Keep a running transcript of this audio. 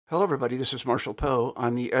Hello, everybody. This is Marshall Poe.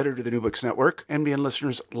 I'm the editor of the New Books Network. NBN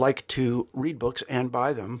listeners like to read books and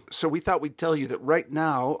buy them. So we thought we'd tell you that right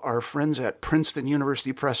now, our friends at Princeton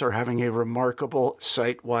University Press are having a remarkable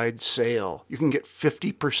site-wide sale. You can get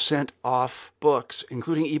 50% off books,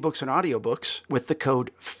 including ebooks and audiobooks, with the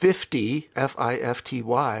code 50,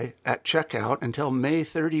 F-I-F-T-Y, at checkout until May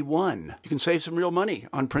 31. You can save some real money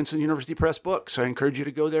on Princeton University Press books. I encourage you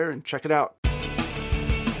to go there and check it out.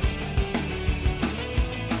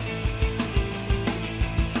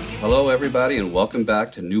 Hello, everybody, and welcome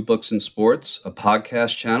back to New Books in Sports, a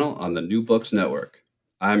podcast channel on the New Books Network.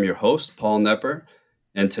 I'm your host, Paul Knepper,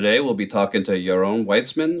 and today we'll be talking to Yaron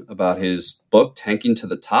Weitzman about his book, Tanking to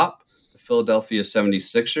the Top, the Philadelphia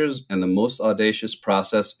 76ers, and the most audacious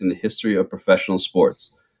process in the history of professional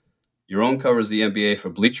sports. Yaron covers the NBA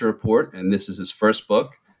for Bleacher Report, and this is his first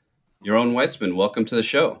book. Yaron Weitzman, welcome to the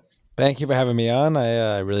show. Thank you for having me on.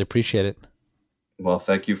 I really appreciate it. Well,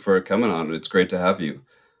 thank you for coming on. It's great to have you.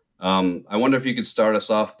 I wonder if you could start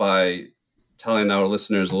us off by telling our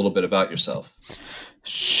listeners a little bit about yourself.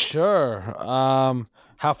 Sure.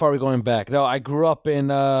 How far are we going back? No, I was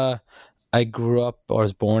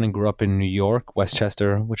born and grew up in New York,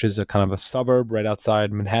 Westchester, which is a kind of a suburb right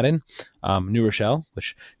outside Manhattan, New Rochelle,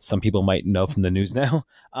 which some people might know from the news now.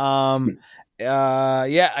 I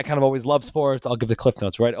kind of always loved sports. I'll give the cliff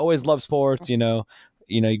notes, right? Always loved sports. You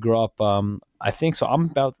grew up. I think so.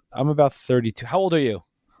 I'm about 32. How old are you?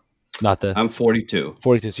 I'm 42.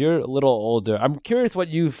 42, so you're a little older. I'm curious what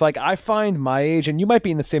you've like. I find my age, and you might be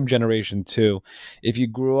in the same generation too, if you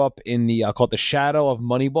grew up in the, I'll call it the shadow of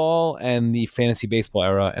Moneyball and the fantasy baseball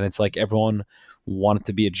era, and it's like everyone wanted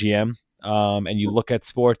to be a GM, and you look at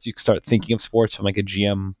sports, you start thinking of sports from like a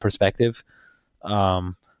GM perspective. At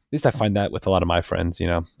least I find that with a lot of my friends,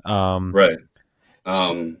 Right.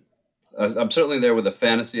 I'm certainly there with the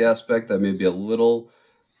fantasy aspect. That may be a little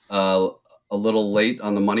late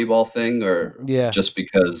on the Moneyball thing, or just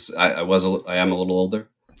because I am a little older.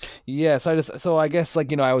 Yeah, so I guess I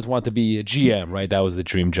always wanted to be a GM, right? That was the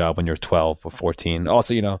dream job when you're 12 or 14.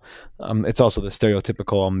 Also, it's also the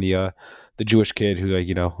stereotypical the Jewish kid who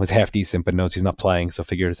was half decent but knows he's not playing, so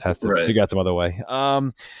has to figure out some other way.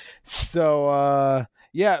 So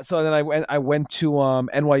then I went to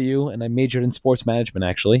NYU and I majored in sports management,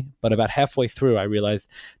 actually. But about halfway through, I realized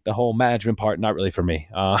the whole management part, not really for me.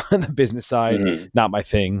 The business side, not my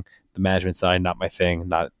thing. The management side, not my thing,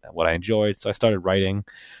 not what I enjoyed. So I started writing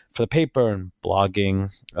for the paper and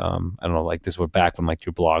blogging. I don't know, this was back when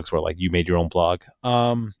your blogs were you made your own blog.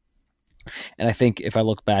 And I think if I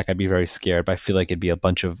look back, I'd be very scared, but I feel like it'd be a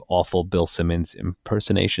bunch of awful Bill Simmons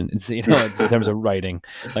impersonations, in terms of writing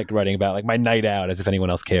about my night out, as if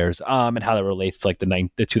anyone else cares, and how that relates to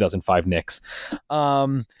the 2005 Knicks.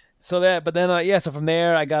 So from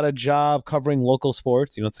there, I got a job covering local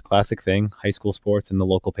sports. It's a classic thing, high school sports in the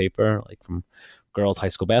local paper, from girls' high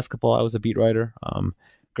school basketball. I was a beat writer.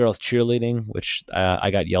 Girls cheerleading, which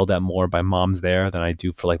I got yelled at more by moms there than I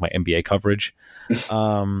do for my NBA coverage.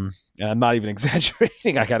 And I'm not even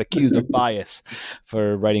exaggerating. I got accused of bias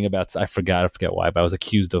for writing about, I forget why, but I was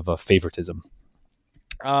accused of favoritism.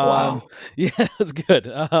 Wow. Yeah, it was good.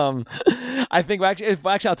 I think actually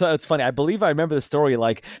I'll tell you, it's funny. I believe I remember the story.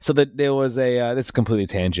 So that there was this is completely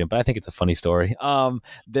tangent, but I think it's a funny story.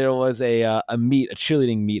 There was a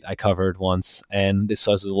cheerleading meet I covered once, and this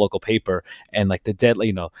was a local paper, and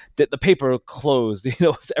the paper closed.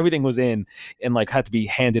 Everything was in, and had to be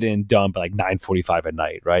handed in, done by 9:45 at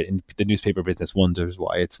night, right? And the newspaper business wonders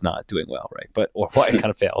why it's not doing well, right? Or why it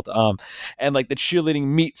kind of failed. And the cheerleading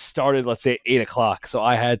meet started, let's say, at 8:00.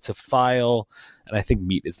 So I had to file, and I think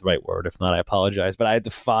meet is the right word. If not, I apologize. But I had to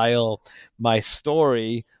file my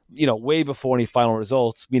story, way before any final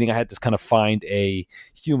results, meaning I had to kind of find a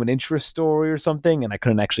human interest story or something, and I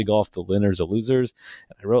couldn't actually go off the winners or losers.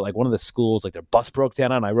 And I wrote one of the schools, their bus broke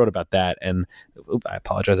down, and I wrote about that. And I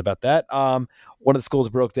apologize about that. One of the schools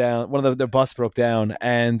broke down, their bus broke down,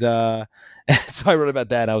 and so I wrote about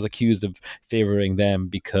that. And I was accused of favoring them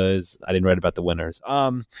because I didn't write about the winners.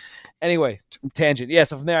 Anyway, tangent. Yeah,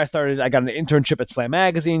 so from there I got an internship at Slam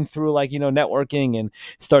Magazine through networking, and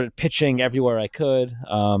started pitching everywhere I could.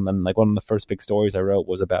 And one of the first big stories I wrote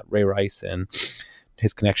was about Ray Rice and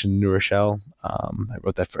his connection to New Rochelle. I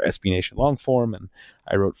wrote that for SB Nation long form, and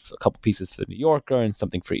I wrote a couple pieces for the New Yorker and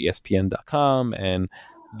something for ESPN.com and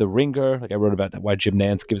The Ringer. I wrote about why Jim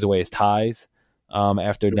Nantz gives away his ties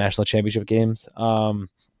after national championship games. I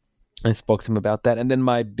spoke to him about that, and then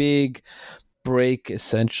my big break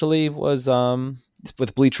essentially was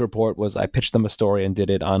with Bleacher Report. Was I pitched them a story and did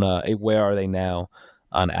it on a Where Are They Now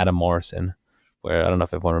on Adam Morrison, where I don't know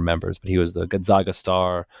if everyone remembers, but he was the Gonzaga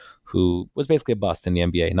star who was basically a bust in the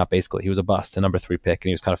NBA. Not basically, he was a bust, a number 3 pick, and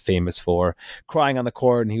he was kind of famous for crying on the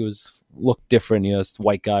court, and he looked different, this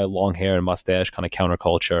white guy, long hair and mustache, kind of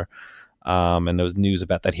counterculture. And there was news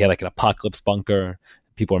about that he had like an apocalypse bunker.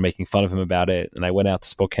 People were making fun of him about it. And I went out to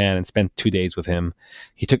Spokane and spent 2 days with him.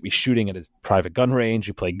 He took me shooting at his private gun range.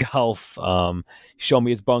 We played golf. He showed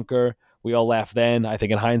me his bunker. We all laughed then. I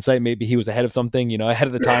think in hindsight, maybe he was ahead of something, ahead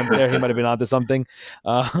of the time there. He might have been onto something.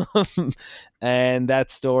 And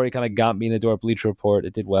that story kind of got me in the door at Bleacher Report.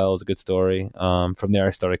 It did well. It was a good story. From there,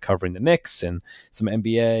 I started covering the Knicks and some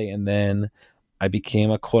NBA. And then I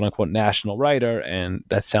became a quote unquote national writer. And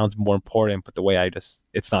that sounds more important, but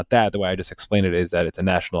it's not that. The way I just explain it is that it's a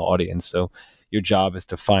national audience. So your job is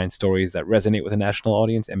to find stories that resonate with a national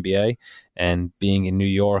audience, NBA, and being in New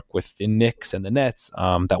York with the Knicks and the Nets,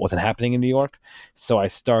 that wasn't happening in New York. So I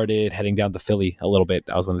started heading down to Philly a little bit.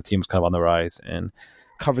 That was when the team was kind of on the rise, and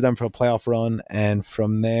covered them for a playoff run. And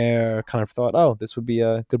from there, kind of thought, oh, this would be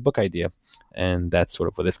a good book idea. And that's sort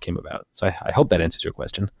of where this came about. So I hope that answers your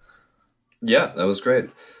question. Yeah, that was great.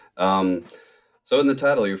 So in the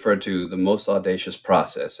title, you referred to the most audacious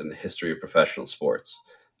process in the history of professional sports.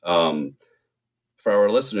 For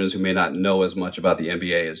our listeners who may not know as much about the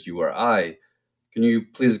NBA as you or I, can you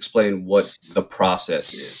please explain what the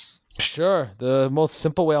process is? Sure. The most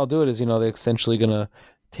simple way I'll do it is, they're essentially going to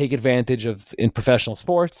take advantage of in professional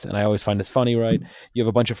sports. And I always find this funny, right? You have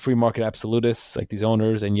a bunch of free market absolutists like these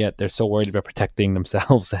owners, and yet they're so worried about protecting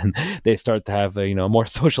themselves. And they start to have a, more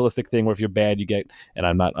socialistic thing where if you're bad, you get, and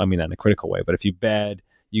I mean that in a critical way, but if you're bad,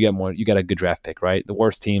 you get a good draft pick, right? The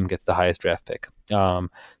worst team gets the highest draft pick. The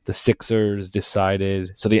Sixers decided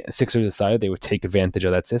they would take advantage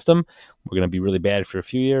of that system. We're going to be really bad for a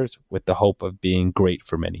few years with the hope of being great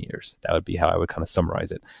for many years. That would be how I would kind of summarize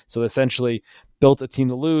it. So essentially built a team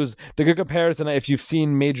to lose. The good comparison, if you've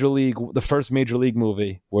seen the first Major League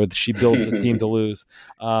movie where she builds the team to lose,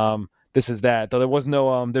 this is that. Though there was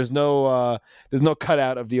no, there's no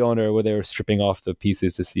cutout of the owner where they were stripping off the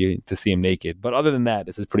pieces to see him naked. But other than that,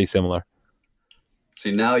 this is pretty similar.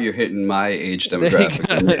 See, now you're hitting my age demographic.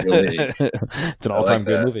 It's an all-time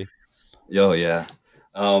great movie. Yo, yeah.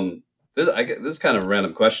 This is kind of a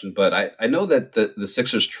random question, but I know that the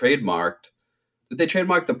Sixers trademarked. Did they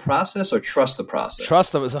trademark the process or trust the process?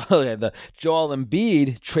 The Joel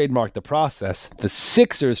Embiid trademarked the process. The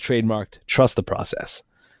Sixers trademarked trust the process.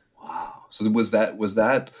 Wow. So was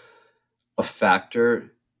that a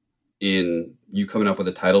factor in you coming up with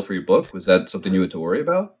a title for your book? Was that something you had to worry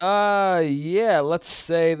about? Yeah. Let's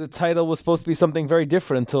say the title was supposed to be something very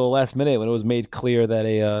different until the last minute when it was made clear that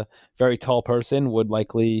a very tall person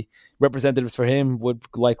representatives for him would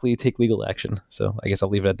likely take legal action. So I guess I'll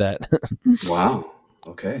leave it at that. Wow.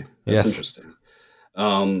 Okay. That's interesting.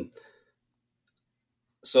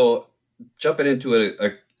 So jumping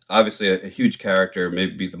into obviously a huge character,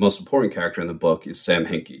 maybe the most important character in the book is Sam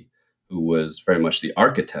Hinkie, who was very much the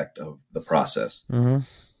architect of the process. Mm-hmm.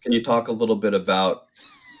 Can you talk a little bit about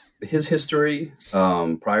his history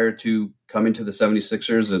prior to coming to the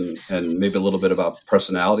 76ers and maybe a little bit about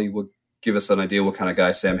personality? Give us an idea what kind of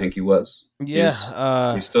guy Sam Hinkie was.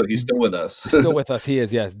 Yeah. He's still with us. Still with us. He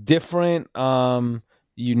is, yes. Different,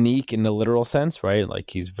 unique in the literal sense, right?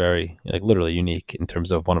 Like he's very, literally unique in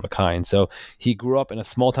terms of one of a kind. So he grew up in a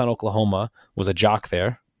small town, Oklahoma, was a jock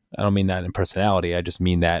there. I don't mean that in personality. I just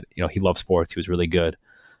mean that, he loved sports. He was really good.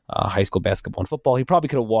 High school basketball and football. He probably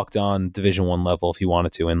could have walked on Division I level if he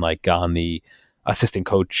wanted to and gone the assistant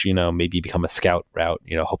coach, maybe become a scout route,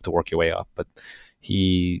 hope to work your way up. But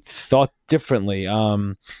he thought differently.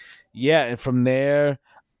 And from there,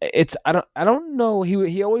 I don't know.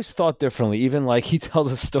 He always thought differently. Even he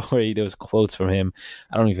tells a story. There was quotes from him.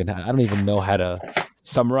 I don't even know how to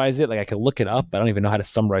summarize it. I could look it up, but I don't even know how to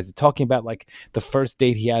summarize it. Talking about the first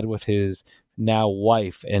date he had with his now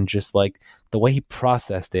wife, and just the way he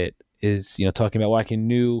processed it is, talking about I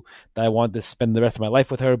knew that I wanted to spend the rest of my life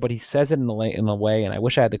with her, but he says it in a way, and I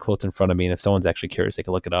wish I had the quotes in front of me, and if someone's actually curious, they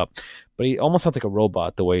can look it up. But he almost sounds like a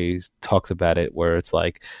robot the way he talks about it, where it's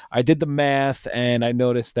I did the math, and I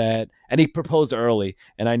noticed that, and he proposed early,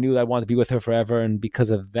 and I knew that I wanted to be with her forever, and because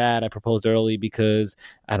of that, I proposed early because,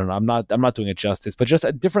 I don't know, I'm not doing it justice, but just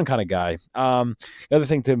a different kind of guy. The other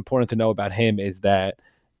thing important to know about him is that,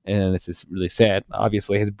 and this is really sad,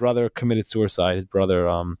 obviously, his brother committed suicide. His brother,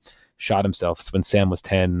 shot himself when Sam was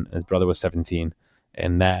 10 and his brother was 17,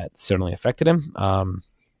 and that certainly affected him.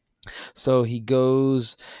 So he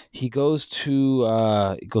goes to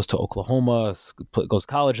Oklahoma, goes to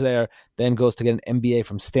college there, then goes to get an MBA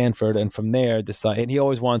from Stanford, and from there and he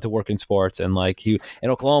always wanted to work in sports, and in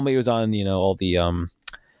Oklahoma he was on all the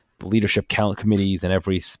leadership count committees and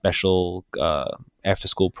every special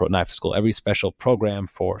every special program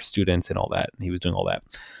for students and all that. And he was doing all that.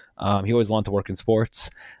 He always wanted to work in sports.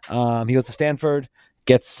 He goes to Stanford,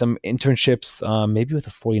 gets some internships, maybe with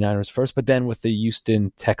the 49ers first, but then with the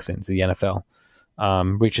Houston Texans, the NFL.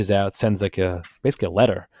 Reaches out, sends basically a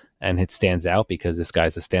letter, and it stands out because this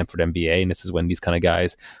guy's a Stanford MBA, and this is when these kind of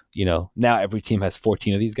guys, now every team has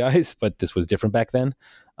 14 of these guys, but this was different back then.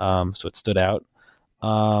 So it stood out.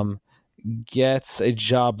 Gets a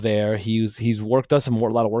job there. Does a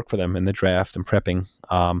lot of work for them in the draft and prepping.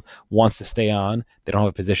 Wants to stay on. They don't have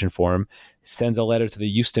a position for him. Sends a letter to the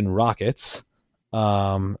Houston Rockets.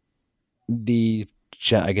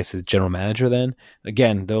 I guess his general manager then.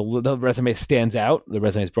 Again, the resume stands out. The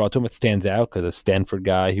resume is brought to him. It stands out because a Stanford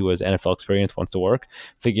guy who has NFL experience wants to work.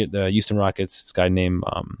 Figured the Houston Rockets, this guy named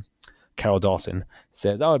Carol Dawson,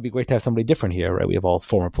 says, it'd be great to have somebody different here, right? We have all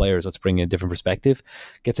former players. Let's bring in a different perspective.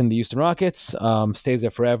 Gets into the Houston Rockets, stays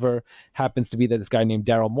there forever. Happens to be that this guy named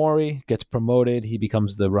Daryl Morey gets promoted. He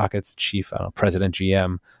becomes the Rockets chief, president,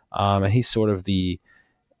 GM. And he's sort of the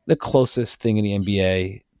closest thing in the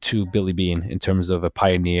NBA to Billy Beane in terms of a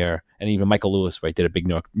pioneer. And even Michael Lewis, right, did a big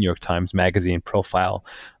New York Times Magazine profile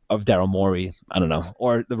of Daryl Morey, I don't know,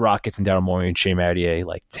 or the Rockets and Daryl Morey and Shea Mardier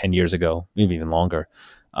like 10 years ago, maybe even longer,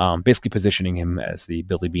 basically positioning him as the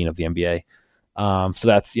Billy Beane of the NBA. So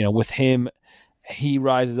that's, with him, he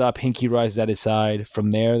rises up, Hinkie rises at his side. From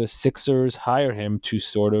there, the Sixers hire him to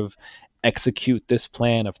sort of execute this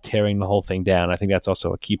plan of tearing the whole thing down. I think that's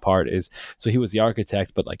also a key part so he was the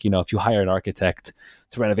architect, but if you hire an architect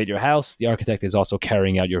to renovate your house, the architect is also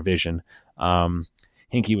carrying out your vision.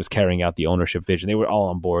 Hinkie was carrying out the ownership vision. They were all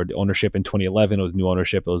on board. Ownership in 2011, it was new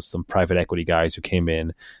ownership. It was some private equity guys who came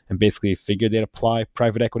in and basically figured they'd apply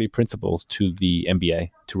private equity principles to the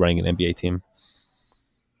NBA, to running an NBA team.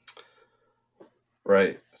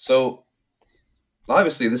 Right. So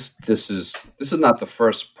obviously, this is not the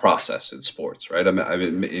first process in sports, right? I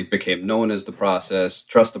mean, it became known as the process.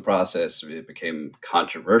 Trust the process. It became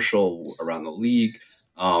controversial around the league,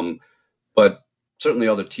 but certainly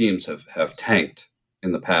other teams have tanked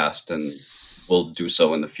in the past and will do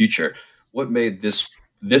so in the future. What made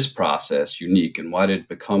this process unique, and why did it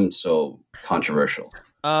become so controversial?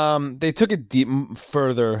 They took it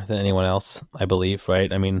further than anyone else, I believe.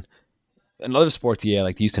 Right? I mean, in other sports,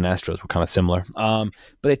 like the Houston Astros were kind of similar. But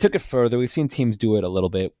they took it further. We've seen teams do it a little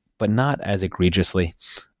bit, but not as egregiously,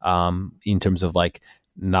 in terms of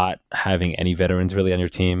not having any veterans really on your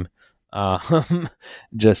team.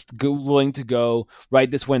 Just willing to go, right?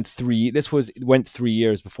 This went 3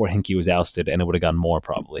 years before Hinkie was ousted, and it would have gone more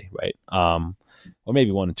probably, right? Or maybe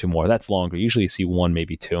 1 or 2 more. That's longer. Usually you see 1,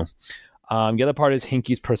 maybe 2. The other part is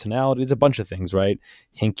Hinkie's personality. There's a bunch of things, right?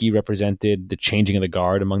 Hinkie represented the changing of the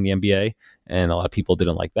guard among the NBA, and a lot of people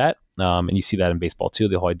didn't like that. And you see that in baseball too,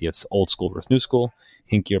 the whole idea of old school versus new school.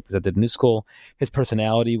 Hinkie represented new school. His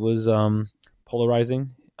personality was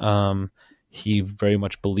polarizing. He very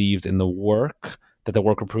much believed in the work, that the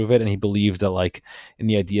work would prove it, and he believed that in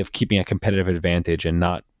the idea of keeping a competitive advantage and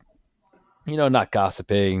not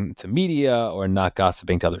gossiping to media or not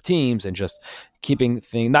gossiping to other teams, and just keeping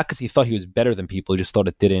things, not because he thought he was better than people, he just thought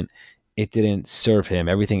it didn't serve him.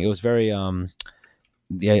 Everything, it was very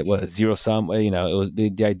it was zero sum. It was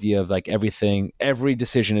the idea of every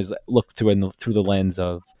decision is looked through the lens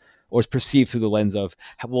of, or is perceived through the lens of,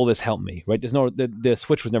 will this help me? Right? There's the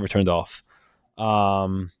switch was never turned off.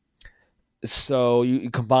 So you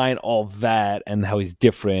combine all that and how he's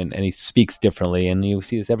different and he speaks differently, and you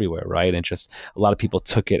see this everywhere, right? And just a lot of people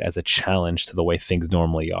took it as a challenge to the way things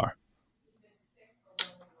normally are.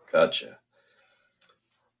 Gotcha.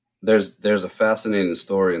 There's a fascinating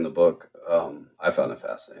story in the book. I found it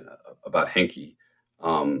fascinating about Hinkie.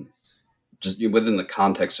 Just within the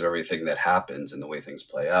context of everything that happens and the way things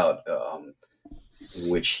play out, in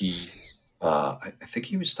which he, I think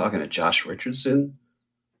he was talking to Jason Richardson.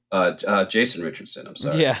 I'm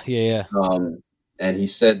sorry. Yeah. And he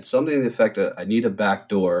said something to the effect of, I need a back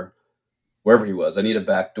door, wherever he was. I need a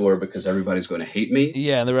back door because everybody's going to hate me.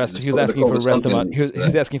 Yeah, and the rest, he was asking for a restaurant. He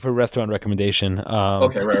was asking for a restaurant recommendation.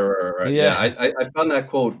 Okay, right. Yeah, I found that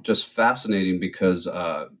quote just fascinating because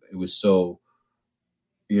it was so,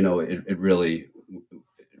 it really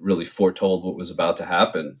foretold what was about to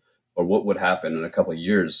happen or what would happen in a couple of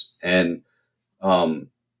years. And I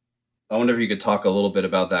wonder if you could talk a little bit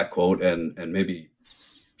about that quote and maybe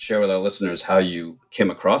share with our listeners how you came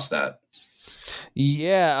across that.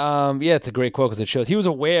 Yeah, it's a great quote because it shows he was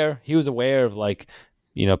aware of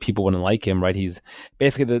people wouldn't like him, right? He's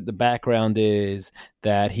basically the background is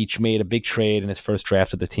that he made a big trade in his first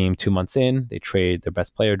draft of the team 2 months in. They trade their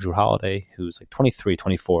best player, Drew Holiday, who's like 23,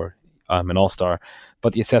 24, an all-star.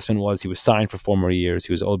 But the assessment was he was signed for 4 more years.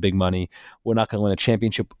 He was owed big money. We're not going to win a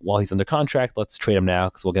championship while he's under contract. Let's trade him now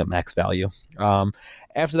because we'll get max value.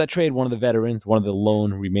 After that trade, one of the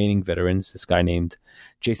lone remaining veterans, this guy named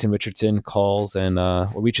Jason Richardson, calls and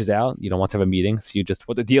reaches out. Wants to have a meeting. See just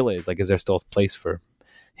what the deal is. Like, is there still a place for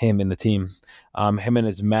him in the team? Him and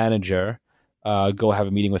his manager go have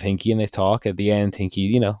a meeting with Hinkie, and they talk. At the end,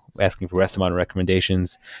 Hinkie, asking for rest amount of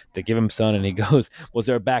recommendations. They give him some, and he goes, was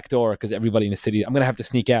there a back door? Because everybody in the city, I'm going to have to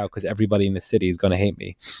sneak out because everybody in the city is going to hate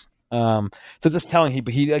me. So just telling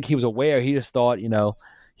he was aware. He just thought,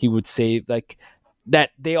 he would say like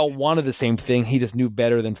that they all wanted the same thing. He just knew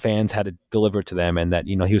better than fans how to deliver it to them, and that,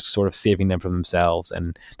 he was sort of saving them from themselves,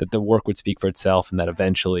 and that the work would speak for itself, and that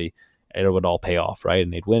eventually it would all pay off, right?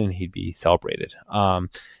 And they'd win, and he'd be celebrated.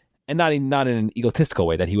 And not in an egotistical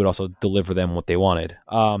way, that he would also deliver them what they wanted.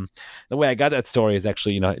 The way I got that story is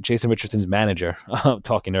actually, Jason Richardson's manager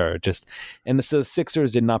talking to her. And the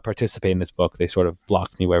Sixers did not participate in this book. They sort of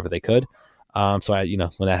blocked me wherever they could. So I,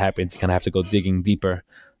 when that happens, you kind of have to go digging deeper.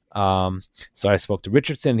 So I spoke to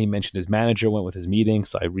Richardson. He mentioned his manager went with his meeting,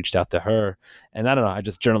 so I reached out to her. And I don't know. I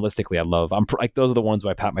just journalistically, I'm like, those are the ones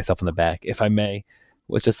where I pat myself on the back, if I may.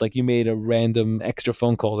 Was just like you made a random extra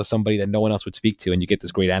phone call to somebody that no one else would speak to, and you get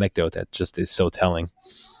this great anecdote that just is so telling.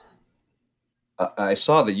 I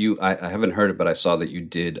saw that I haven't heard it, but I saw that you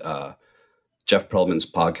did Jeff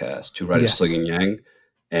Pearlman's podcast, Two Writers, Sling and Yang.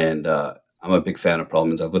 And I'm a big fan of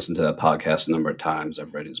Pearlman's. I've listened to that podcast a number of times.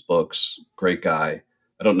 I've read his books. Great guy.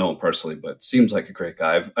 I don't know him personally, but seems like a great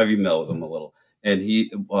guy. I've emailed with him a little. And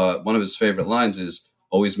he one of his favorite lines is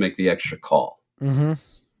always make the extra call. Mm-hmm.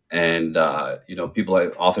 And,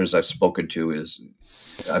 authors I've spoken to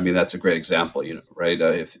that's a great example, right?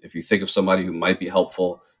 If you think of somebody who might be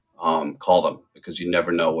helpful, call them, because you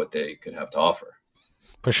never know what they could have to offer.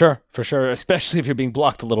 For sure. Especially if you're being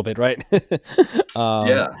blocked a little bit, right?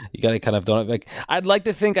 Yeah. You got to kind of don't like, I'd like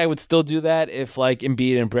to think I would still do that if like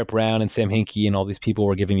Embiid and Brett Brown and Sam Hinkie and all these people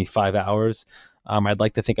were giving me 5 hours. I'd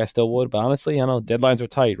like to think I still would, but honestly, I know deadlines are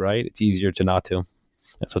tight, right? It's easier to not to.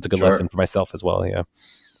 So it's a good lesson for myself as well. Yeah.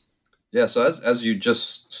 Yeah, so as you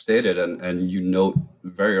just stated, and you note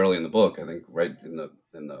very early in the book, I think right in the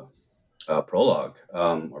prologue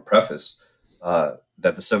or preface, that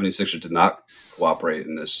the 76ers did not cooperate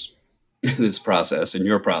in this process, in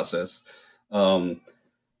your process. Why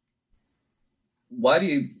do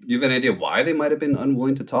you have an idea why they might have been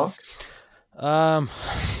unwilling to talk? No,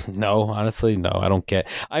 honestly, no, I don't get.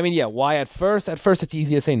 I mean, yeah, why at first it's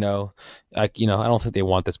easy to say no. Like, I don't think they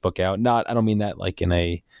want this book out. I don't mean that like in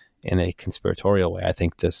a conspiratorial way. I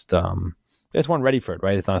think just they just weren't ready for it,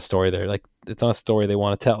 right? It's not a story it's not a story they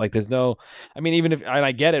want to tell. Like, there's no, I mean, even if, and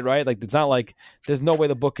I get it, right? Like, it's not like there's no way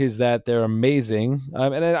the book is that they're amazing.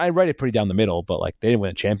 And I write it pretty down the middle, but like they didn't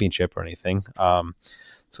win a championship or anything.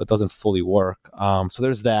 So it doesn't fully work. So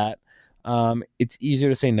there's that. It's easier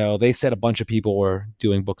to say no. They said a bunch of people were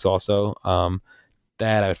doing books also.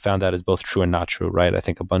 That I found out is both true and not true, right? I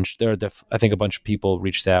think a bunch of people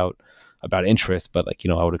reached out about interest, but like,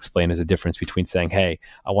 I would explain there's a difference between saying, hey,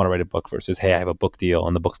 I want to write a book versus, hey, I have a book deal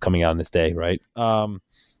and the book's coming out on this day, right?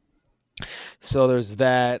 So there's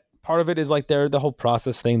that. Part of it is like the whole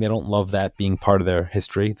process thing. They don't love that being part of their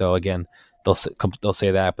history, though. Again, they'll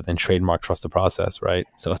say that, but then trademark trust the process, right?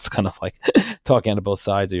 So it's kind of like talking out of both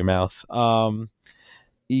sides of your mouth.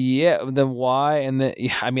 Yeah. Then why? And then,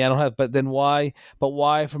 I mean, I don't have, but then why? But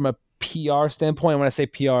why from a PR standpoint? When I say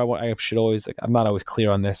PR, I should always, like, I'm not always clear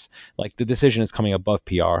on this. Like, the decision is coming above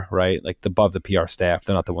PR, right? Like above the PR staff.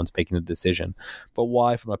 They're not the ones making the decision. But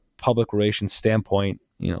why, from a public relations standpoint,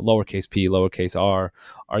 lowercase p, lowercase r,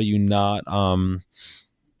 are you not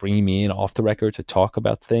bringing me in off the record to talk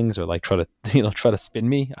about things, or like try to spin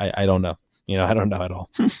me? I don't know. I don't know at all.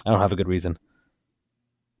 I don't have a good reason.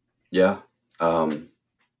 Yeah.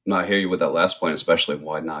 No, I hear you with that last point, especially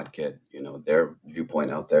why not get, their viewpoint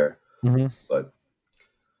out there. Mm-hmm. But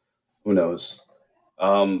who knows?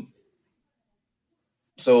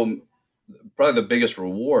 So probably the biggest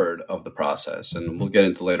reward of the process, and we'll get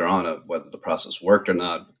into later on of whether the process worked or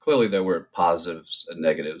not. But clearly, there were positives and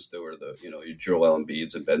negatives. There were your Joel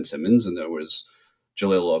Embiid and Ben Simmons, and there was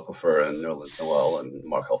Jahlil Okafor and Nerlens Noel and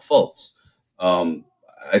Markelle Fultz.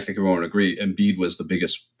 I think everyone would agree Embiid was the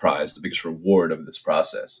biggest prize, the biggest reward of this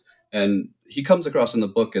process. And he comes across in the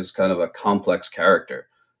book as kind of a complex character.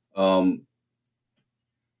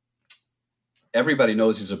 Everybody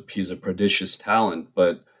knows he's a prodigious talent,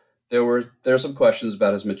 but there are some questions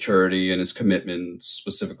about his maturity and his commitment,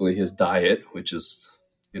 specifically his diet, which is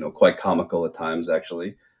quite comical at times,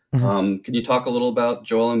 actually. Can you talk a little about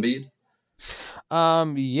Joel Embiid?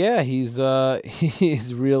 Yeah,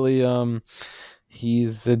 he's really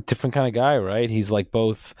he's a different kind of guy, right? He's like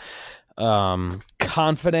both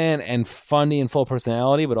confident and funny and full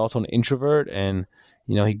personality, but also an introvert. And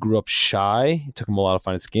he grew up shy. It took him a while to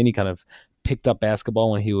find his skin. He kind of picked up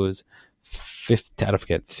basketball when he was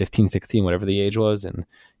 15, 16, whatever the age was, and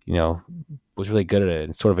was really good at it.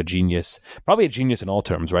 And sort of a genius, probably a genius in all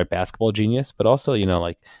terms, right? Basketball genius, but also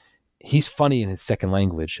like he's funny in his second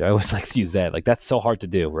language. I always like to use that. Like that's so hard to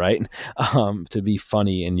do, right? To be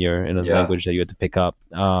funny in a language that you had to pick up.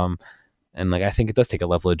 And like I think it does take a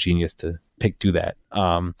level of genius to do that.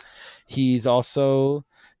 He's also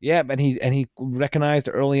and he recognized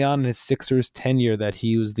early on in his Sixers tenure that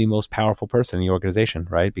he was the most powerful person in the organization,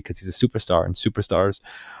 right? Because he's a superstar, and superstars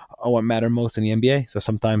are what matter most in the NBA. So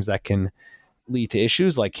sometimes that can lead to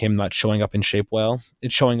issues like him not showing up in shape and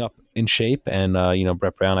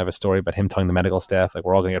Brett Brown, I have a story about him telling the medical staff like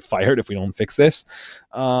we're all gonna get fired if we don't fix this.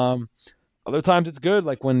 Other times it's good,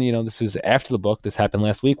 like when this is after the book. This happened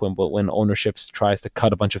last week when ownership tries to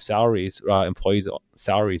cut a bunch of employees'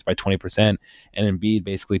 salaries by 20%, and Embiid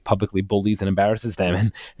basically publicly bullies and embarrasses them,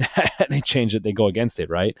 and they change it. They go against it,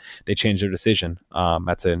 right? They change their decision.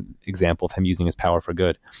 That's an example of him using his power for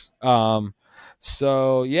good.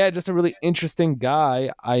 So yeah, just a really interesting guy.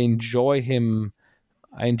 I enjoy him.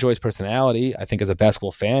 I enjoy his personality. I think as a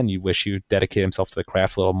basketball fan, you wish you dedicate himself to the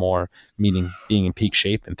craft a little more, meaning being in peak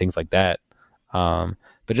shape and things like that.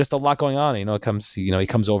 But just a lot going on. He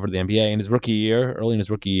comes over to the NBA in his rookie year, early in his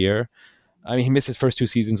rookie year. I mean, he missed his first 2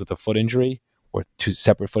 seasons with a foot injury, or 2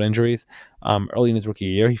 separate foot injuries. Early in his rookie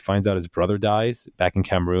year, he finds out his brother dies back in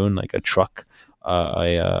Cameroon, like a truck,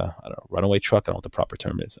 I don't know, runaway truck. I don't know what the proper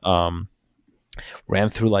term is. Ran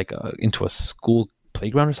through into a school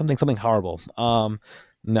playground or something horrible.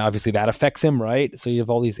 Now obviously that affects him, right? So you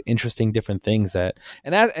have all these interesting different things and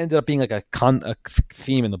that ended up being like a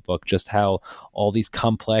theme in the book, just how all these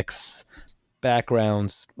complex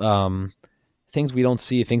backgrounds, things we don't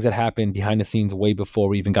see, things that happen behind the scenes way before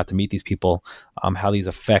we even got to meet these people, how these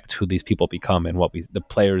affect who these people become and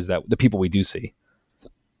the people we do see.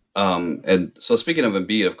 And so speaking of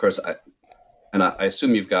Embiid, of course, I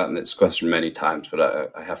assume you've gotten this question many times,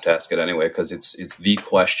 but I have to ask it anyway, because it's the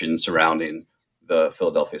question surrounding the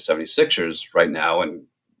Philadelphia 76ers right now and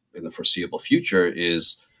in the foreseeable future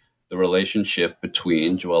is the relationship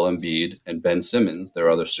between Joel Embiid and Ben Simmons, their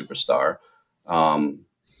other superstar,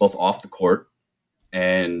 both off the court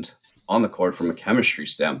and on the court from a chemistry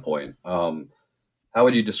standpoint. How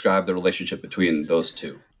would you describe the relationship between those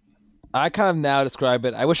two? I kind of now describe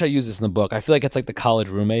it. I wish I used this in the book. I feel like it's like the college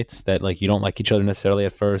roommates that like you don't like each other necessarily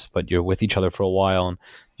at first, but you're with each other for a while and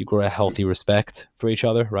you grow a healthy respect for each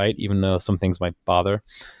other, right? Even though some things might bother,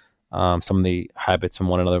 some of the habits from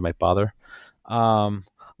one another might bother.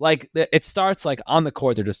 It starts like on the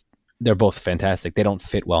court, they're both fantastic. They don't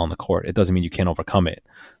fit well on the court. It doesn't mean you can't overcome it,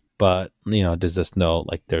 but there's just no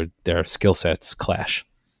like their skill sets clash.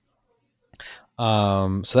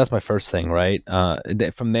 So that's my first thing, right?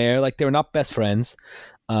 From there, like they're not best friends.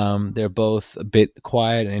 They're both a bit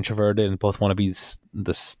quiet and introverted and both want to be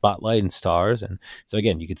the spotlight and stars. And so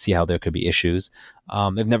again, you could see how there could be issues.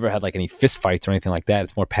 They've never had like any fist fights or anything like that.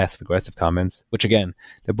 It's more passive aggressive comments, which again,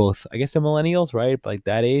 they're both, I guess they're millennials, right? Like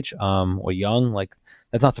that age, or young, like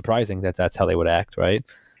that's not surprising that's how they would act. Right.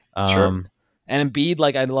 Sure. And Embiid,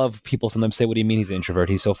 like I love people sometimes say, what do you mean he's an introvert?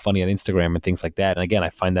 He's so funny on Instagram and things like that. And again, I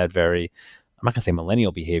find that very, I'm not gonna say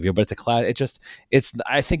millennial behavior, but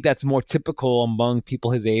I think that's more typical among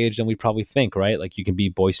people his age than we probably think, right? Like you can be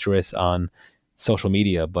boisterous on social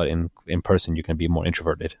media, but in person you can be more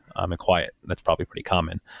introverted and quiet. That's probably pretty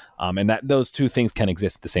common. And that those two things can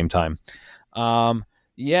exist at the same time.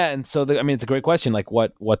 And so it's a great question. Like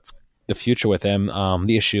what's the future with them?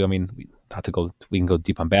 The issue, we can go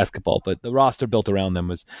deep on basketball, but the roster built around them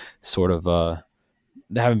was sort of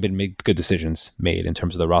there haven't been good decisions made in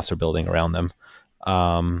terms of the roster building around them.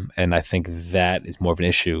 And I think that is more of an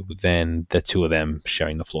issue than the two of them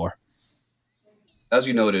sharing the floor. As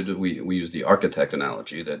you noted, we use the architect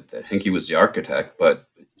analogy that Hinkie was the architect, but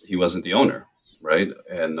he wasn't the owner, right?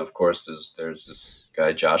 And of course, there's this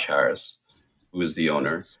guy, Josh Harris, who is the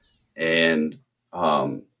owner. And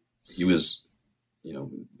he was,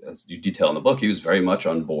 as you detail in the book, he was very much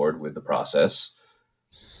on board with the process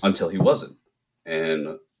until he wasn't.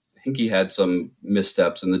 And Hinkie had some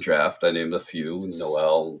missteps in the draft. I named a few: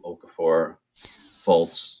 Noel, Okafor,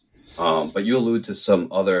 Fultz. But you allude to some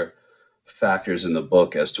other factors in the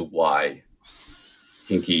book as to why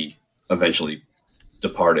Hinkie eventually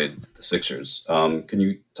departed the Sixers. Can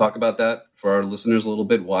you talk about that for our listeners a little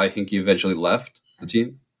bit? Why Hinkie eventually left the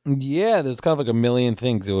team? Yeah, there's kind of like a million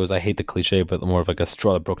things. It was, I hate the cliche, but more of like a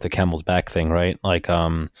straw that broke the camel's back thing, right? Like,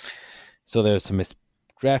 so there's some missed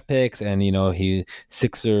draft picks, and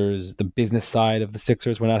Sixers, the business side of the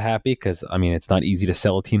Sixers were not happy because I mean it's not easy to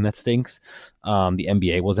sell a team that stinks. The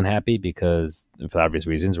NBA wasn't happy because for obvious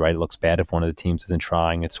reasons, right? It looks bad if one of the teams isn't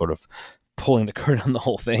trying. It's sort of pulling the curtain on the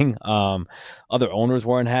whole thing. Other owners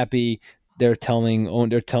weren't happy. They're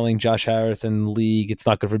telling Josh Harris and the league it's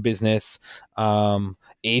not good for business.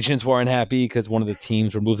 Agents weren't happy because one of the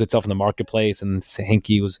teams removed itself from the marketplace, and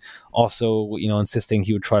Hinkie was also, insisting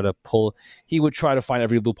he would try to find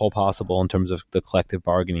every loophole possible in terms of the collective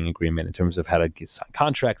bargaining agreement, in terms of how to sign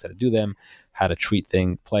contracts, how to do them, how to treat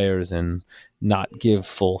players, and not give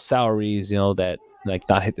full salaries, that like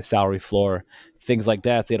not hit the salary floor, things like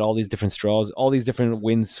that. They had all these different straws, all these different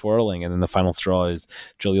winds swirling, and then the final straw is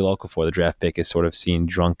Jahlil Okafor, the draft pick, is sort of seen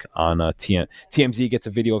drunk on TMZ gets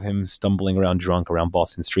a video of him stumbling around drunk around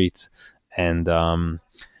Boston streets, and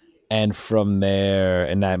from there,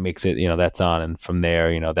 and that makes it, that's on, and from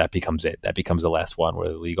there, that becomes it. That becomes the last one where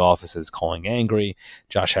the league office is calling angry.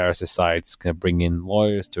 Josh Harris decides to bring in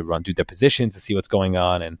lawyers to do depositions to see what's going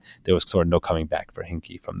on, and there was sort of no coming back for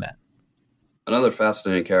Hinkie from that. Another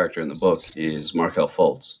fascinating character in the book is Markelle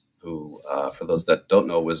Fultz, who, for those that don't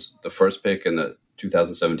know, was the first pick in the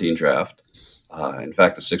 2017 draft. In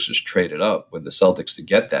fact, the Sixers traded up with the Celtics to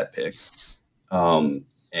get that pick,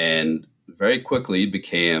 and very quickly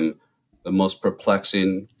became the most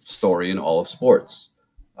perplexing story in all of sports.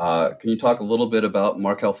 Can you talk a little bit about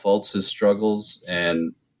Markelle Fultz, his struggles,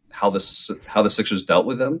 and how the Sixers dealt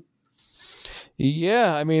with them?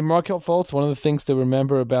 Yeah, I mean, Markelle Fultz, one of the things to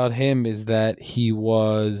remember about him is that he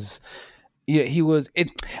was a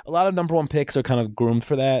lot of number one picks are kind of groomed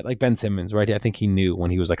for that, like Ben Simmons, right? I think he knew when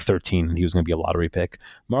he was like 13 and he was going to be a lottery pick.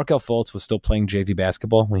 Markelle Fultz was still playing JV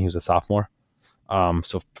basketball when he was a sophomore.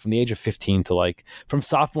 So from the age of 15 to from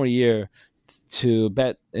sophomore year to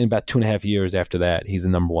in about 2.5 years after that, he's the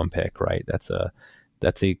number one pick, right? That's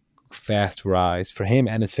a fast rise for him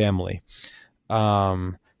and his family.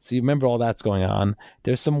 So you remember all that's going on.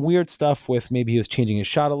 There's some weird stuff with maybe he was changing his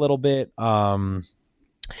shot a little bit.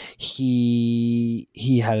 He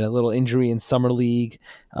had a little injury in summer league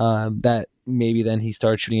that maybe then he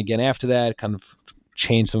started shooting again after that, kind of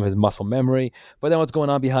changed some of his muscle memory. But then what's going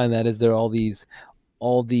on behind that is there are all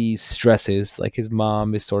these stresses, like his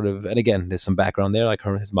mom is sort of, and again, there's some background there, like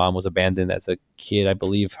his mom was abandoned as a kid. I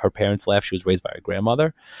believe her parents left. She was raised by her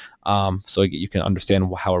grandmother. So you can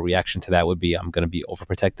understand how a reaction to that would be, I'm going to be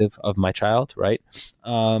overprotective of my child, right?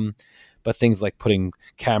 But things like putting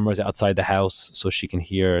cameras outside the house so she can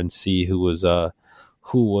hear and see who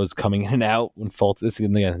was coming in and out when Fultz, this is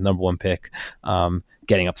again, number one pick,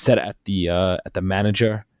 getting upset at the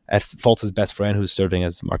manager, at Fultz's best friend who's serving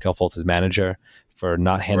as Markelle Fultz's manager, for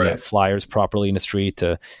not handing out flyers properly in the street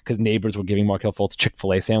because neighbors were giving Markelle Fultz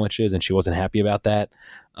Chick-fil-A sandwiches and she wasn't happy about that.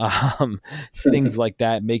 Things like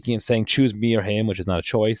that, making him saying, choose me or him, which is not a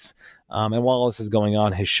choice. And while all this is going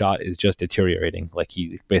on, his shot is just deteriorating. Like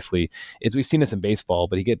he basically, we've seen this in baseball,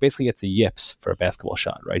 but he basically gets the yips for a basketball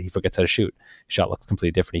shot, right? He forgets how to shoot. His shot looks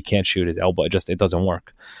completely different. He can't shoot his elbow. It doesn't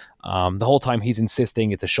work. The whole time he's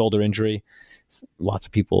insisting it's a shoulder injury. Lots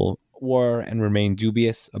of people were and remain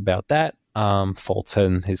dubious about that. Fultz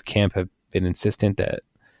and his camp have insisted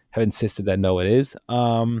that no, it is.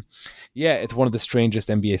 It's one of the strangest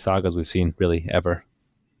NBA sagas we've seen really ever.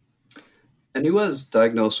 And he was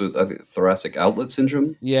diagnosed with thoracic outlet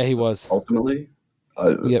syndrome. Yeah, he was. Ultimately.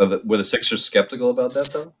 Were the Sixers skeptical about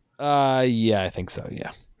that, though? Yeah, I think so,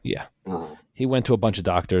 yeah. He went to a bunch of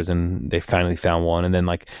doctors and they finally found one. And then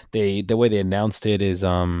the way they announced it is,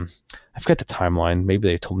 I forget the timeline. Maybe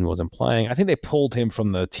they told him he wasn't playing. I think they pulled him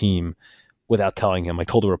from the team without telling him. I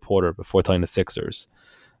told a reporter before telling the Sixers.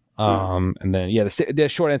 And then, the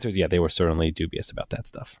short answer is, they were certainly dubious about that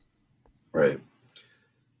stuff. Right.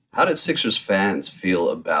 How did Sixers fans feel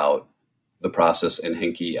about the process in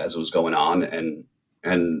Hinkie as it was going on, and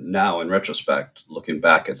now in retrospect, looking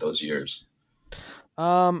back at those years?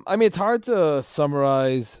 I mean, it's hard to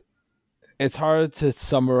summarize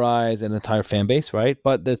an entire fan base, right?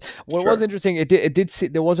 But what was interesting, it did see,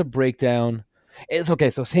 there was a breakdown. It's okay.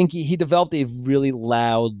 So Hinkie, he developed a really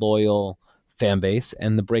loud, loyal fan base,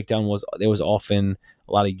 and the breakdown was there was often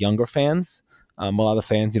a lot of younger fans. A lot of the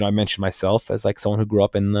fans, I mentioned myself as like someone who grew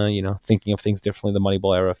up in the, thinking of things differently, the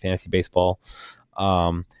Moneyball era, fantasy baseball.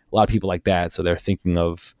 A lot of people like that. So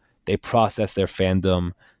they process their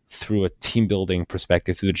fandom through a team building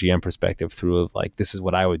perspective, through the GM perspective, through this is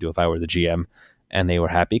what I would do if I were the GM. and they were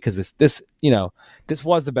happy because this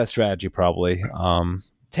was the best strategy probably.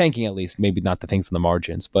 Tanking, at least, maybe not the things in the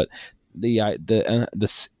margins, but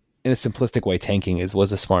this in a simplistic way, tanking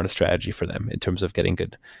was the smartest strategy for them in terms of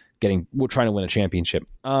we're trying to win a championship.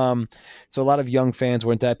 So a lot of young fans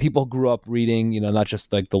weren't that. People grew up reading, not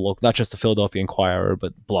just like not just the Philadelphia Inquirer,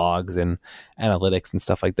 but blogs and analytics and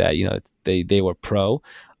stuff like that. They were pro.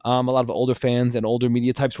 A lot of older fans and older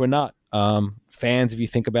media types were not. Fans, if you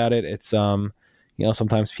think about it, it's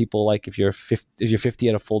sometimes people, like if you're 50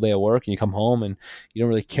 at a full day of work and you come home and you don't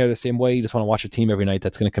really care the same way, you just want to watch a team every night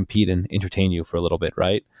that's going to compete and entertain you for a little bit,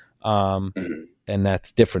 right? And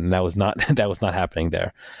that's different, and that was not happening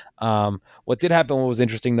there. What did happen, what was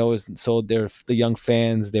interesting though, is the young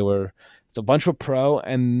fans, a bunch were pro,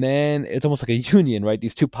 and then it's almost like a union, right?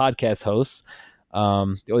 These two podcast hosts,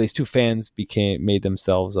 or these two fans made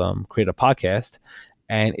themselves create a podcast,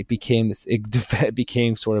 and it became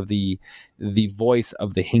sort of the voice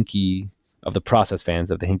of the Hinkie, of the process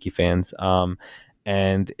fans, of the Hinkie fans.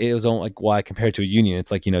 And it was almost like, why I compare it to a union.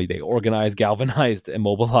 It's like, they organized, galvanized, and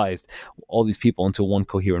mobilized all these people into one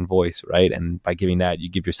coherent voice, right? And by giving that, you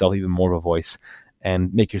give yourself even more of a voice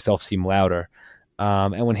and make yourself seem louder.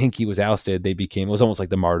 And when Hinkie was ousted, it was almost like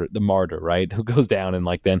the martyr, right? Who goes down, and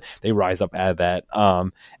like then they rise up out of that.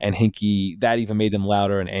 And Hinkie, that even made them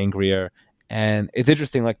louder and angrier. And it's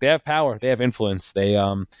interesting, like they have power, they have influence. They,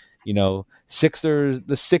 the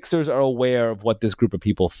Sixers are aware of what this group of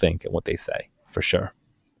people think and what they say, for sure.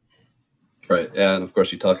 Right. Yeah. And of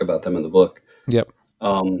course you talk about them in the book. Yep.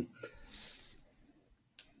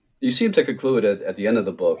 You seem to conclude at the end of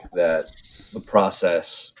the book that the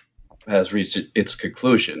process has reached its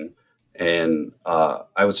conclusion. And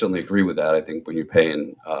I would certainly agree with that. I think when you're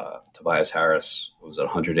paying Tobias Harris, what was it,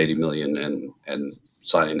 $180 million, and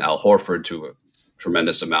signing Al Horford to a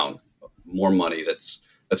tremendous amount more money,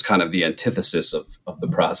 that's kind of the antithesis of the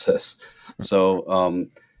process. So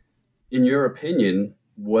in your opinion,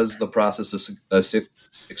 was the process a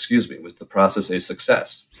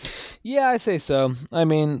success? Yeah, I say so. I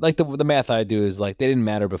mean, like the math I do is like they didn't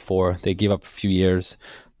matter before. They gave up a few years,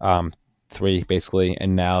 3 basically,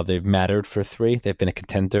 and now they've mattered for 3. They've been a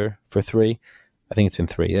contender for 3. I think it's been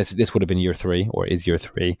 3. This would have been year 3, or is year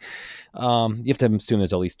 3. You have to assume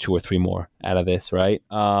there's at least 2 or 3 more out of this, right?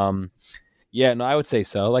 Yeah, no, I would say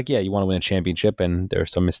so. Like, yeah, you want to win a championship, and there are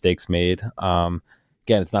some mistakes made.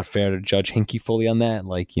 Again, it's not fair to judge Hinkie fully on that.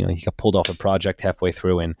 Like, he got pulled off a project halfway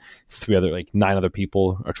through, and 9 other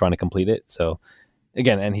people are trying to complete it. So,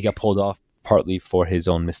 again, and he got pulled off partly for his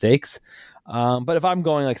own mistakes. But if I'm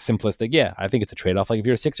going like simplistic, yeah, I think it's a trade-off. Like if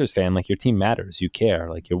you're a Sixers fan, like your team matters, you care,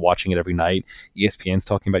 like you're watching it every night. ESPN's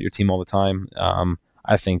talking about your team all the time.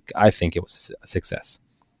 I think it was a success.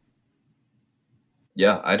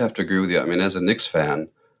 Yeah, I'd have to agree with you. I mean, as a Knicks fan,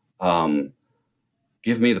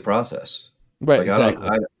 give me the process. Right. Like, exactly.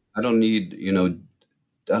 I don't need, I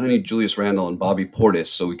don't need Julius Randle and Bobby Portis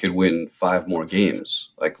so we could win 5 more games.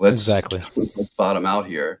 Like let's bottom out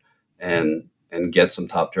here and get some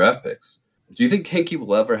top draft picks. Do you think Hinkie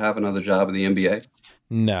will ever have another job in the NBA?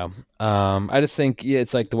 No. I just think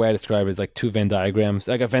it's like the way I describe it is like 2 Venn diagrams,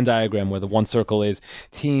 like a Venn diagram where the one circle is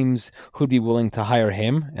teams who'd be willing to hire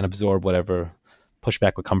him and absorb whatever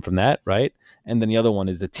pushback would come from that, right? And then the other one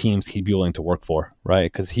is the teams he'd be willing to work for,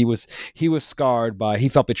 right? Because he was scarred by, he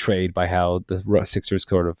felt betrayed by how the Sixers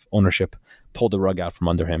sort of ownership pulled the rug out from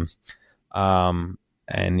under him.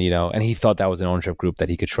 And he thought that was an ownership group that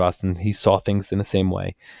he could trust, and he saw things in the same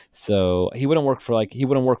way. So he wouldn't work for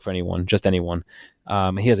anyone, just anyone.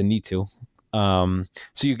 He doesn't need to.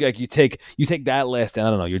 So you take that list, and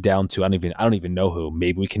I don't know, you're down to I don't even know who.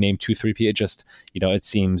 Maybe we can name 2-3 people. It just it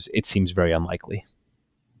seems very unlikely.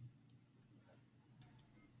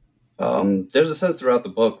 There's a sense throughout the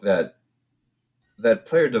book that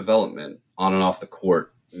player development on and off the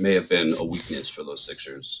court may have been a weakness for those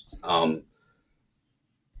Sixers.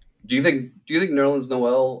 Do you think Nerlens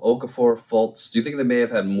Noel, Okafor, Fultz, do you think they may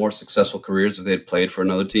have had more successful careers if they had played for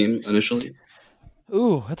another team initially?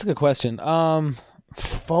 Ooh, that's a good question.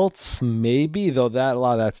 Fultz maybe, though a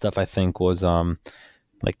lot of that stuff I think was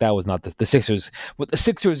like that was not the Sixers. What the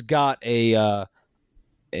Sixers got I'll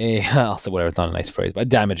say whatever, it's not a nice phrase, but a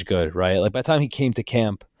damaged good, right? Like by the time he came to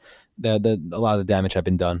camp, a lot of the damage had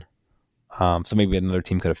been done. So maybe another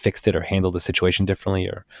team could have fixed it or handled the situation differently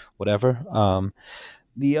or whatever.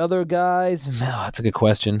 The other guys, that's a good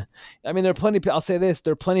question. I mean, I'll say this,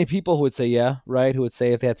 there are plenty of people who would say, yeah, right, who would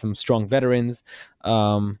say if they had some strong veterans,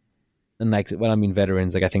 and like when I mean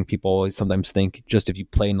veterans, like I think people always sometimes think just if you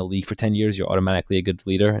play in the league for 10 years, you're automatically a good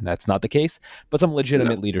leader, and that's not the case, but some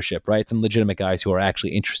legitimate leadership, right? Some legitimate guys who are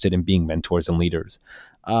actually interested in being mentors and leaders.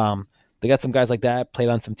 they got some guys like that, played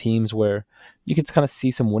on some teams where you can kind of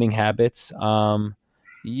see some winning habits.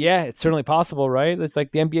 Yeah, it's certainly possible, right? It's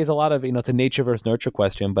like the NBA is a lot of, it's a nature versus nurture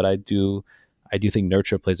question, but I do think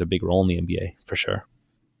nurture plays a big role in the NBA for sure.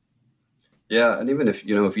 Yeah, and even if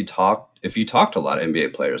you talk to a lot of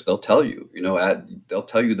NBA players, they'll tell you, they'll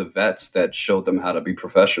tell you the vets that showed them how to be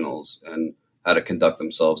professionals and how to conduct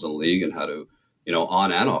themselves in the league and how to,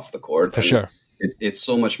 on and off the court. For sure. It's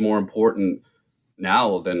so much more important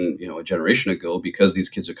now than, a generation ago, because these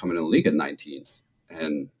kids are coming in the league at 19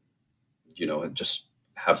 and, just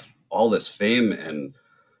have all this fame. And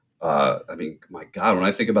my God, when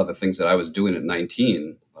I think about the things that I was doing at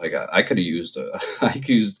 19, like I could have used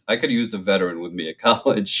a veteran with me at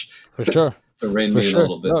college. For sure. To rein me in a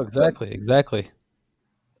little bit. No, exactly.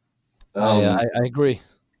 I agree.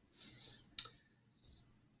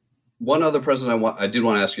 One other person I did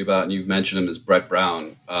want to ask you about, and you've mentioned him, is Brett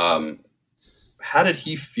Brown. How did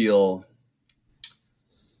he feel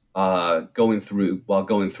going through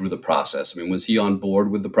the process? I mean, was he on board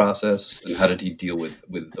with the process, and how did he deal with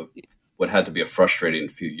what had to be a frustrating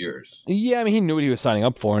few years? Yeah, I mean, he knew what he was signing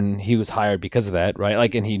up for, and he was hired because of that, right?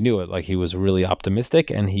 Like, and he knew it. Like, he was really optimistic,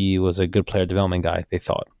 and he was a good player development guy, they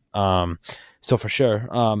thought. So for sure,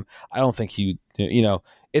 I don't think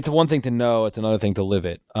it's one thing to know, it's another thing to live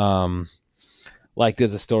it. Like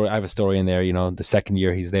there's a story, I have a story in there, the second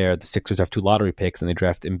year he's there, the Sixers have 2 lottery picks and they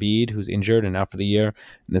draft Embiid, who's injured and out for the year,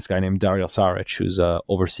 and this guy named Dario Saric, who's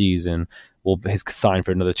overseas and he's signed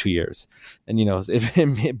for another 2 years. And,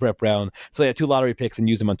 if Brett Brown, so they had 2 lottery picks and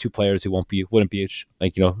use him on 2 players who wouldn't be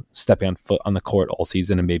stepping on foot on the court all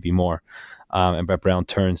season and maybe more. And Brett Brown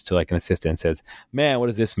turns to like an assistant and says, "Man, what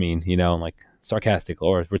does this mean?" And like sarcastically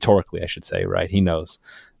or rhetorically, I should say, right? He knows.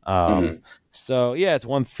 So yeah, it's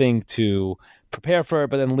one thing to prepare for it,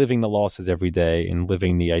 but then living the losses every day and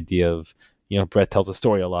living the idea of, Brett tells a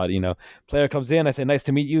story a lot, player comes in, I say, "Nice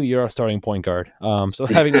to meet you. You're our starting point guard." So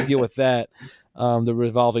having to deal with that, the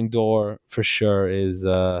revolving door for sure is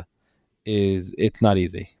it's not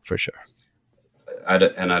easy for sure. I'd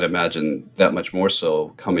imagine that much more so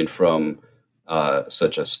coming from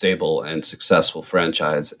such a stable and successful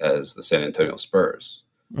franchise as the San Antonio Spurs.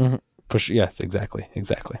 Mm-hmm. For sure. Yes, exactly.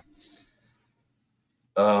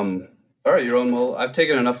 All right, Yaron. Well, I've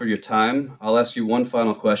taken enough of your time. I'll ask you one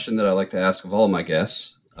final question that I like to ask of all my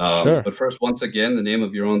guests. Sure. But first, once again, the name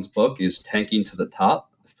of Yaron's book is Tanking to the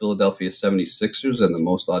Top, the Philadelphia 76ers and the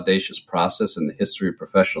Most Audacious Process in the History of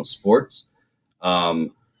Professional Sports. I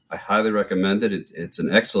highly recommend it. It's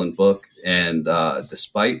an excellent book. And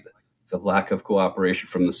despite the lack of cooperation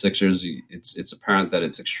from the Sixers, it's apparent that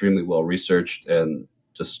it's extremely well-researched, and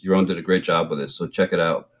just Yaron did a great job with it. So check it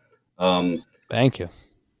out. Thank you.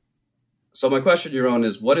 So my question, Yaron,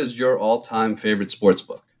 is what is your all-time favorite sports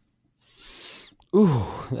book? Ooh,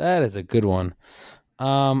 that is a good one.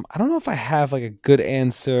 I don't know if I have like a good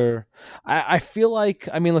answer. I feel like,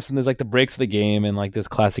 listen, there's like the breaks of the game and like there's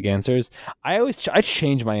classic answers. I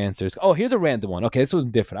change my answers. Oh, here's a random one. Okay, this was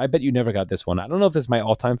different. I bet you never got this one. I don't know if this is my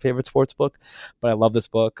all-time favorite sports book, but I love this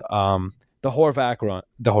book. The Whore of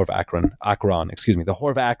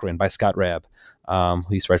Akron by Scott Raab,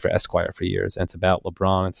 who used to write for Esquire for years, and it's about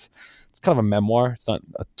LeBron. It's kind of a memoir. It's not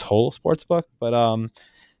a total sports book, but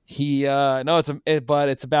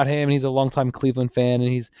it's about him, and he's a longtime Cleveland fan,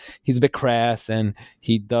 and he's a bit crass, and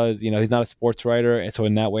he does, he's not a sports writer, and so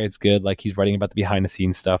in that way it's good. Like he's writing about the behind the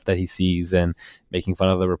scenes stuff that he sees and making fun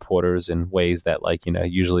of the reporters in ways that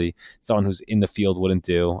usually someone who's in the field wouldn't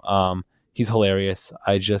do. He's hilarious.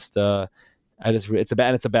 It's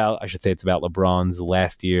about LeBron's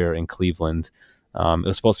last year in Cleveland. It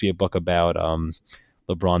was supposed to be a book about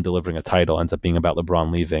LeBron delivering a title, ends up being about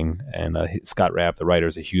LeBron leaving. And Scott Raab, the writer,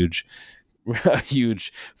 is a huge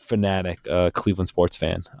fanatic Cleveland sports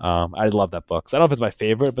fan. I love that book. So I don't know if it's my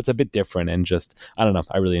favorite, but it's a bit different, and just, I don't know,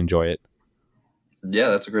 I really enjoy it. Yeah,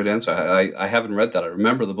 that's a great answer. I haven't read that. I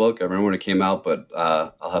remember the book. I remember when it came out, but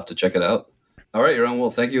I'll have to check it out. All right, Yaron.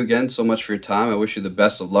 Well, thank you again so much for your time. I wish you the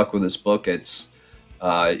best of luck with this book. It's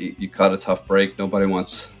you caught a tough break. Nobody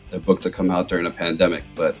wants their book to come out during a pandemic,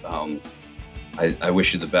 but I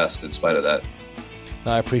wish you the best in spite of that.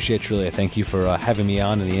 I appreciate it, truly. Thank you for having me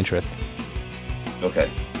on and the interest. Okay.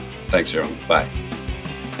 Thanks, Yaron. Bye.